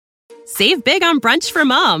Save big on brunch for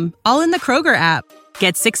mom, all in the Kroger app.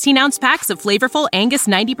 Get 16-ounce packs of flavorful Angus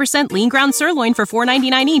 90% lean ground sirloin for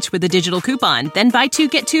 $4.99 each with a digital coupon. Then buy 2,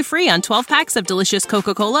 get 2 free on 12 packs of delicious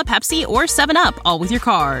Coca-Cola, Pepsi, or 7-Up, all with your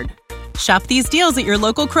card. Shop these deals at your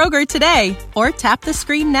local Kroger today, or tap the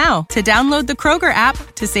screen now to download the Kroger app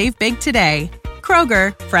to save big today.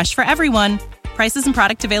 Kroger, fresh for everyone. Prices and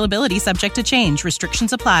product availability subject to change.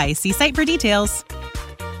 Restrictions apply. See site for details.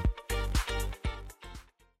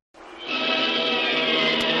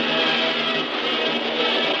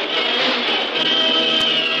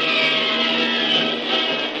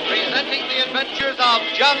 Presenting the adventures of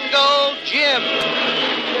Jungle Jim.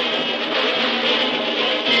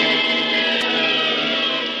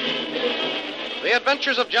 The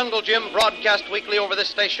Adventures of Jungle Jim, broadcast weekly over this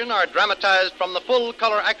station, are dramatized from the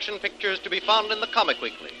full-color action pictures to be found in the Comic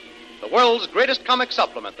Weekly, the world's greatest comic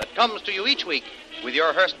supplement that comes to you each week with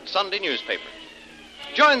your Hearst Sunday newspaper.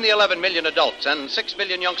 Join the 11 million adults and 6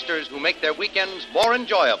 million youngsters who make their weekends more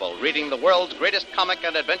enjoyable reading the world's greatest comic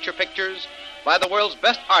and adventure pictures by the world's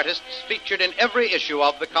best artists featured in every issue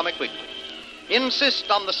of the Comic Weekly.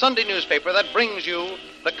 Insist on the Sunday newspaper that brings you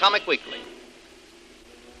the Comic Weekly.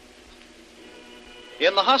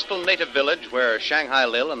 In the hostile native village where Shanghai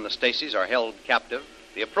Lil and the Stacys are held captive,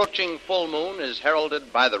 the approaching full moon is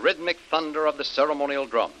heralded by the rhythmic thunder of the ceremonial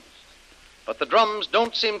drums. But the drums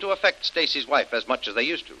don't seem to affect Stacy's wife as much as they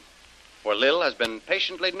used to, for Lil has been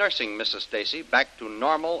patiently nursing Mrs. Stacy back to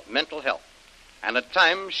normal mental health, and at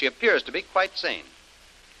times she appears to be quite sane.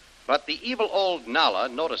 But the evil old Nala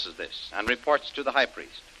notices this and reports to the high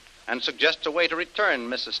priest and suggests a way to return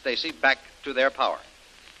Mrs. Stacy back to their power.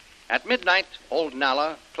 At midnight, old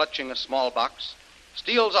Nala, clutching a small box,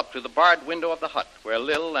 steals up to the barred window of the hut where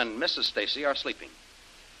Lil and Mrs. Stacy are sleeping.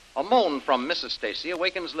 A moan from Mrs. Stacy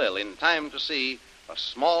awakens Lil in time to see a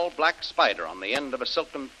small black spider on the end of a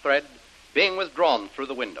silken thread being withdrawn through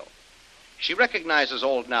the window. She recognizes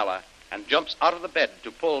old Nala and jumps out of the bed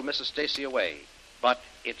to pull Mrs. Stacy away, but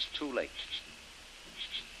it's too late.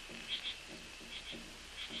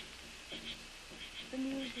 The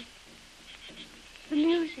music. The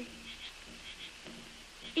music.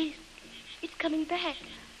 It's coming back.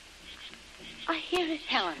 I hear it.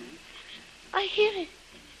 Helen. I hear it.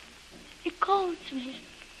 It calls to me.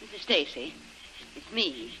 Mrs. Stacy, it's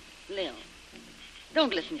me, Lil.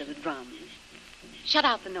 Don't listen to the drums. Shut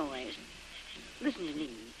out the noise. Listen to me.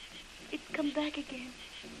 It's come back again.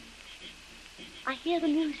 I hear the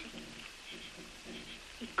music.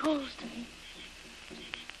 It calls to me.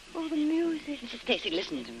 Oh, the music. Mrs. Stacy,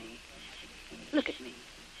 listen to me. Look at me.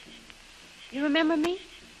 You remember me?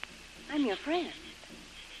 I'm your friend.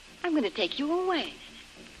 I'm going to take you away.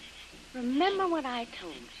 Remember what I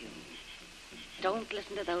told you. Don't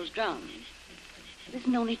listen to those drums.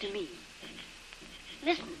 Listen only to me.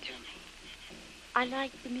 Listen to me. I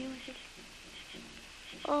like the music.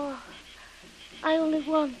 Oh, I only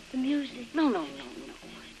want the music. No.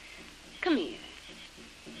 Come here.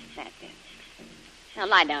 That's it. Now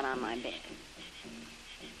lie down on my bed.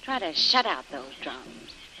 Try to shut out those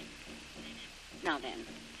drums. Now then,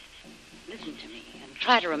 listen to me and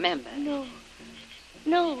try to remember. No,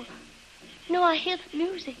 I hear the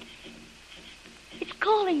music. It's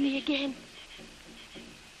calling me again.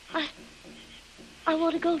 I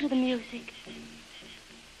want to go to the music.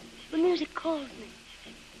 The music calls me.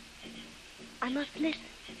 I must listen.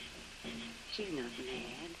 She's not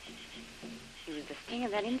mad. It was the sting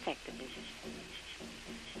of that insect that did it.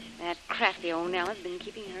 That crafty old Nell has been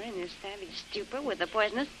keeping her in this savage stupor with the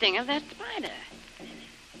poisonous sting of that spider.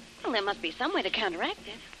 Well, there must be some way to counteract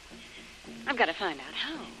it. I've got to find out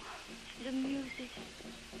how. The music.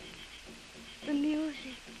 The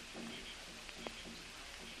music.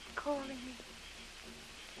 It's calling me.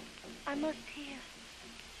 I must hear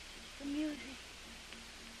the music.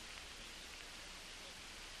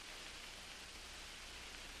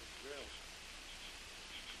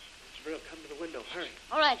 Brill, come to the window. Hurry.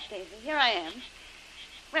 All right, Stacy. Here I am.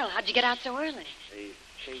 Well, how'd you get out so early? They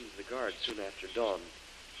changed the guard soon after dawn.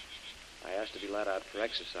 I asked to be let out for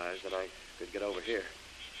exercise, then I could get over here.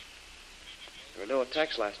 There were no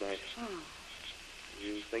attacks last night. Oh,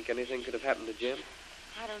 You think anything could have happened to Jim?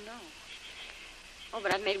 I don't know. Oh,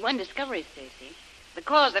 but I've made one discovery, Stacy. The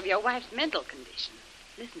cause of your wife's mental condition.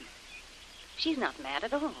 Listen. She's not mad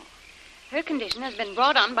at all. Her condition has been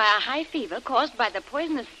brought on by a high fever caused by the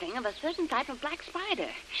poisonous sting of a certain type of black spider.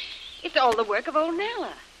 It's all the work of old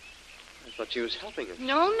Nella. I thought she was helping us.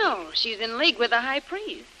 No. She's in league with the high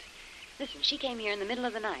priest. Listen, she came here in the middle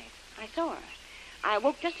of the night. I saw her. I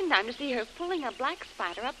woke just in time to see her pulling a black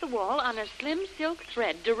spider up the wall on a slim silk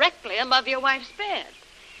thread directly above your wife's bed.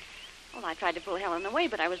 Well, I tried to pull Helen away,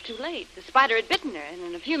 but I was too late. The spider had bitten her, and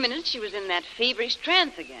in a few minutes she was in that feverish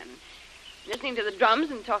trance again, listening to the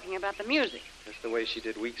drums and talking about the music. That's the way she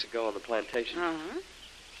did weeks ago on the plantation. Uh-huh.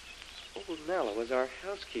 Old Nella was our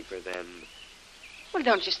housekeeper then. Well,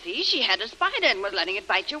 don't you see? She had a spider and was letting it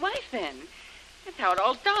bite your wife then. That's how it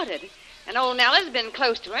all started. And old Nella's been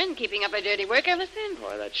close to her and keeping up her dirty work ever since.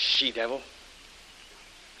 Why, that she-devil.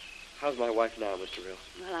 How's my wife now, Mr. Rill?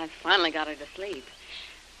 Well, I've finally got her to sleep.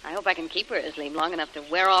 I hope I can keep her asleep long enough to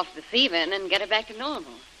wear off the fever and then get her back to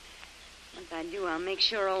normal. Once I do, I'll make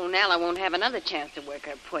sure old Nella won't have another chance to work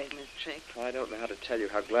her poisonous trick. I don't know how to tell you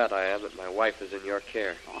how glad I am that my wife is in your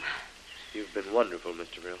care. Oh. You've been wonderful,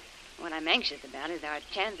 Mr. Rill. What I'm anxious about is our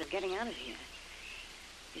chance of getting out of here.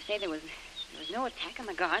 You say there was no attack on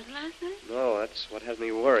the guards last night? No, that's what has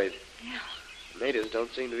me worried. Yeah. The natives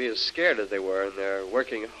don't seem to be as scared as they were, and they're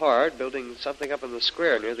working hard building something up in the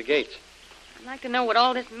square near the gates. I'd like to know what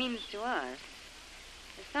all this means to us.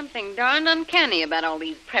 There's something darned uncanny about all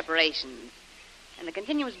these preparations and the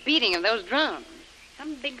continuous beating of those drums.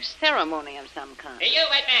 Some big ceremony of some kind. Hey, you,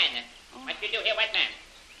 white man. What you do here, white man?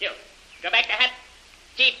 You, go back to hut.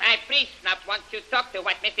 Chief High Priest not want to talk to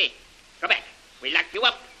White Missy. Go back. We lock you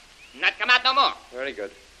up. Not come out no more. Very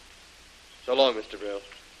good. So long, Mr. Brill.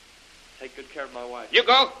 Take good care of my wife. You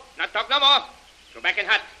go. Not talk no more. Go back in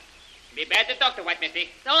hut. Be bad to talk to White Missy.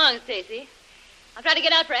 So long, Stacy. I'll try to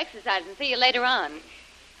get out for exercise and see you later on.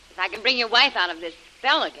 If I can bring your wife out of this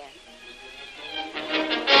spell again.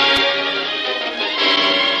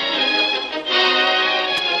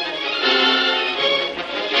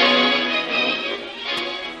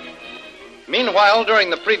 Meanwhile, during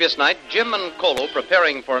the previous night, Jim and Kolo,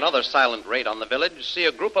 preparing for another silent raid on the village, see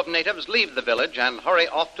a group of natives leave the village and hurry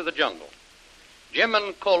off to the jungle. Jim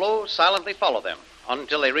and Kolo silently follow them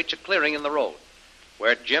until they reach a clearing in the road,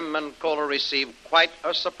 where Jim and Kolo receive quite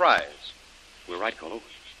a surprise. We're right, Kolo.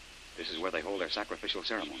 This is where they hold their sacrificial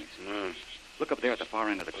ceremonies. Look up there at the far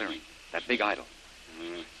end of the clearing. That big idol.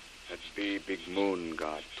 That be big moon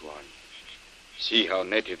god, Tuan. See how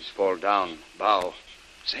natives fall down, bow.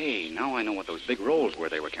 Say, now I know what those big rolls were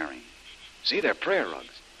they were carrying. See, they're prayer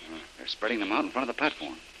rugs. They're spreading them out in front of the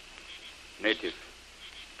platform. Native,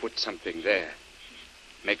 put something there.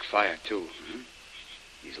 Make fire, too.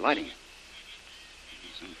 He's lighting it.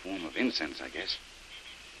 Some form of incense, I guess.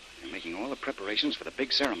 They're making all the preparations for the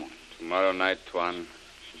big ceremony. Tomorrow night, Tuan,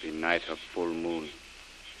 will be night of full moon,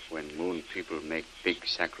 when moon people make big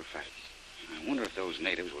sacrifice. I wonder if those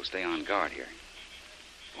natives will stay on guard here.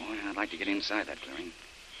 Boy, I'd like to get inside that clearing.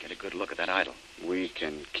 Get a good look at that idol. We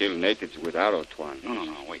can kill natives with arrow, Tuan.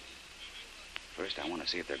 No, wait. First, I want to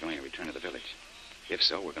see if they're going to return to the village. If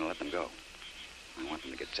so, we're going to let them go. I want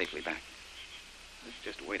them to get safely back. Let's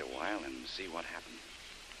just wait a while and see what happens.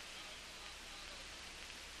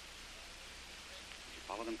 Did you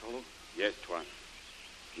follow them, Kolo? Yes, Tuan.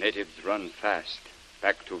 Natives run fast.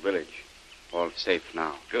 Back to village. All safe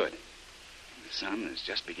now. Good. The sun is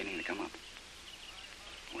just beginning to come up.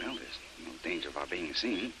 Well, there's no danger of our being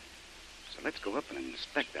seen. So let's go up and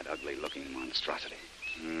inspect that ugly-looking monstrosity.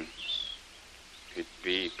 It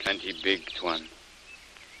be plenty big, Tuan.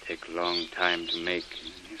 Take long time to make.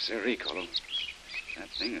 Yes, sir, Kolo. That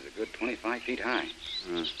thing is a good 25 feet high.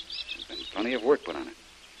 There's been plenty of work put on it.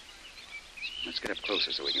 Let's get up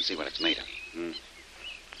closer so we can see what it's made of.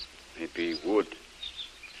 It be wood.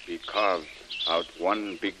 Be carved out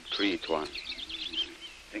one big tree, Tuan.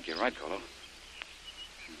 I think you're right, Kolo.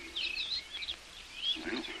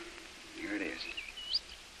 Well, here it is.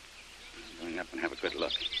 I'm going up and have a good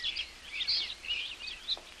look.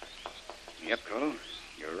 Yep, Kolo,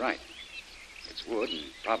 you're right. It's wood and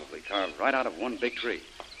probably carved right out of one big tree.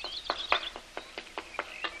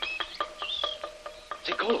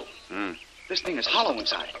 Say, Kolo, this thing is hollow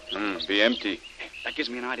inside. Be empty. Hey, that gives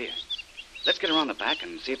me an idea. Let's get around the back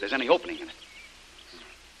and see if there's any opening in it.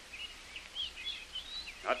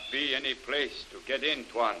 Not be any place to get in,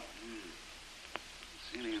 Tuan.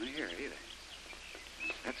 See any in here either.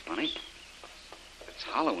 That's funny. If it's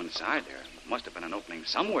hollow inside, there must have been an opening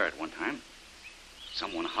somewhere at one time.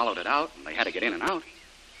 Someone hollowed it out, and they had to get in and out.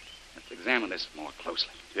 Let's examine this more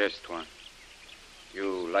closely. Yes, Tuan.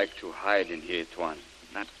 You like to hide in here, Tuan.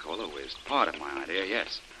 That, Kolo, is part of my idea,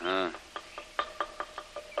 yes. Ah.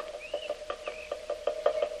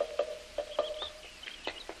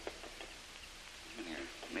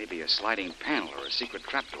 There may be a sliding panel or a secret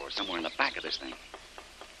trapdoor somewhere in the back of this thing.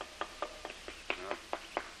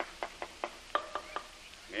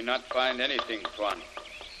 May not find anything, Tuan.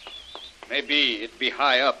 Maybe it be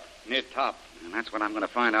high up, near top. And that's what I'm going to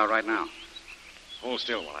find out right now. Hold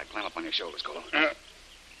still while I climb up on your shoulders, Kolo.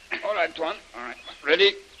 All right, Tuan. All right.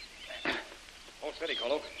 Ready? Hold steady,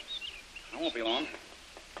 Colo. I won't be long.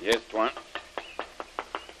 Yes, Tuan.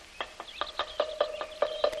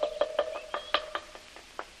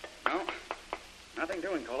 No, nothing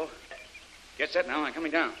doing, Colo. Get set now. I'm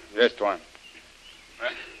coming down. Yes, Tuan.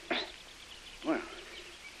 Well,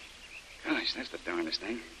 gosh, that's the darndest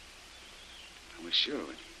thing. I was sure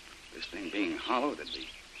with this thing being hollow, there'd be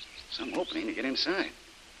some opening to get inside.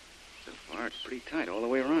 So far, it's pretty tight all the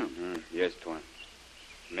way around. Yes, Tuan.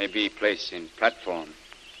 Maybe place in platform.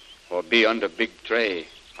 Or be under big tray.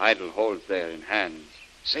 Idle holds there in hands.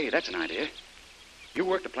 Say, that's an idea. You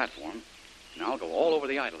work the platform, and I'll go all over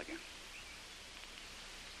the idol again.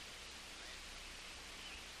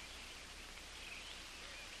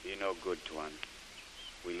 Be no good, Tuan.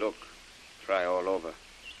 We look. Try all over.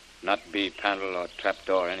 Not be panel or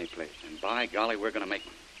trapdoor any place. And by golly, we're going to make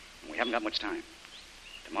one. And we haven't got much time.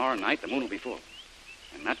 Tomorrow night, the moon will be full.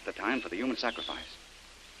 And that's the time for the human sacrifice.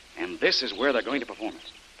 And this is where they're going to perform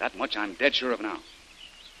it. That much I'm dead sure of now.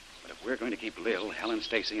 But if we're going to keep Lil, Helen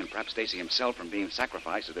Stacy, and perhaps Stacy himself from being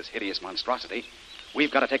sacrificed to this hideous monstrosity,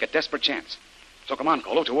 we've got to take a desperate chance. So come on,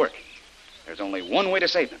 Colo, to work. There's only one way to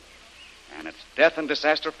save them. And it's death and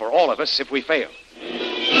disaster for all of us if we fail.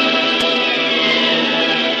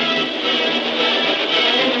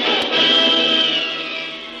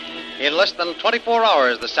 In less than 24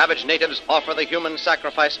 hours, the savage natives offer the human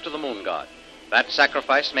sacrifice to the moon god. That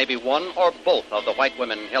sacrifice may be one or both of the white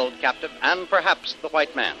women held captive, and perhaps the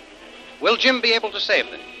white man. Will Jim be able to save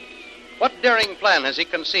them? What daring plan has he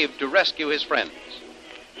conceived to rescue his friends?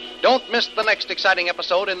 Don't miss the next exciting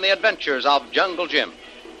episode in the adventures of Jungle Jim.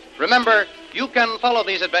 Remember, you can follow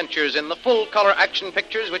these adventures in the full-color action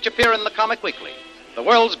pictures which appear in the Comic Weekly, the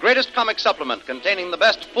world's greatest comic supplement containing the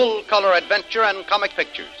best full-color adventure and comic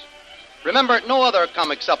pictures. Remember, no other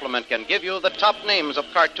comic supplement can give you the top names of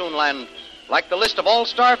Cartoonland like the list of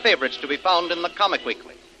all-star favorites to be found in the Comic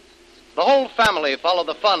Weekly. The whole family follow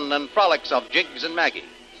the fun and frolics of Jiggs and Maggie,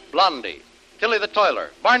 Blondie, Tilly the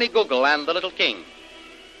Toiler, Barney Google, and the Little King.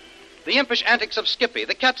 The impish antics of Skippy,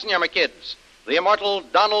 the Katzenjammer Kids, the immortal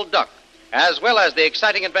Donald Duck, as well as the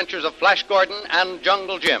exciting adventures of Flash Gordon and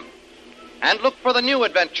Jungle Jim. And look for the new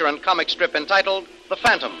adventure and comic strip entitled The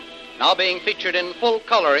Phantom, now being featured in full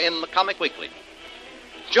color in the Comic Weekly.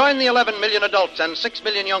 Join the 11 million adults and 6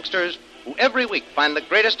 million youngsters who every week find the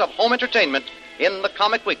greatest of home entertainment in the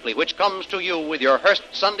Comic Weekly, which comes to you with your Hearst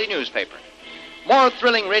Sunday newspaper. More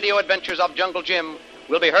thrilling radio adventures of Jungle Jim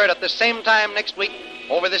will be heard at the same time next week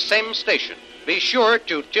over this same station. Be sure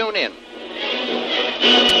to tune in.